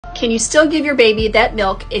Can you still give your baby that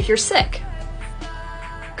milk if you're sick?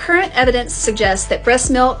 Current evidence suggests that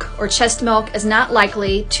breast milk or chest milk is not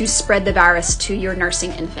likely to spread the virus to your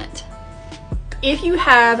nursing infant. If you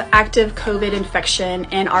have active COVID infection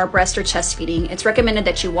and are breast or chest feeding, it's recommended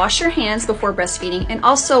that you wash your hands before breastfeeding and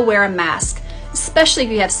also wear a mask, especially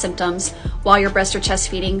if you have symptoms while you're breast or chest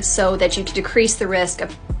feeding, so that you can decrease the risk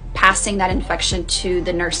of passing that infection to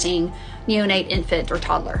the nursing neonate infant or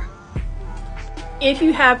toddler. If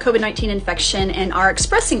you have COVID-19 infection and are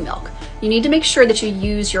expressing milk, you need to make sure that you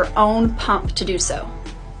use your own pump to do so.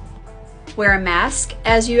 Wear a mask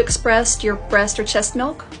as you expressed your breast or chest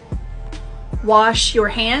milk. Wash your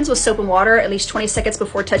hands with soap and water at least 20 seconds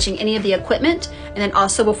before touching any of the equipment, and then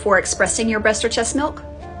also before expressing your breast or chest milk.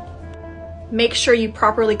 Make sure you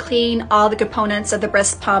properly clean all the components of the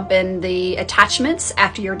breast pump and the attachments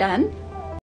after you're done.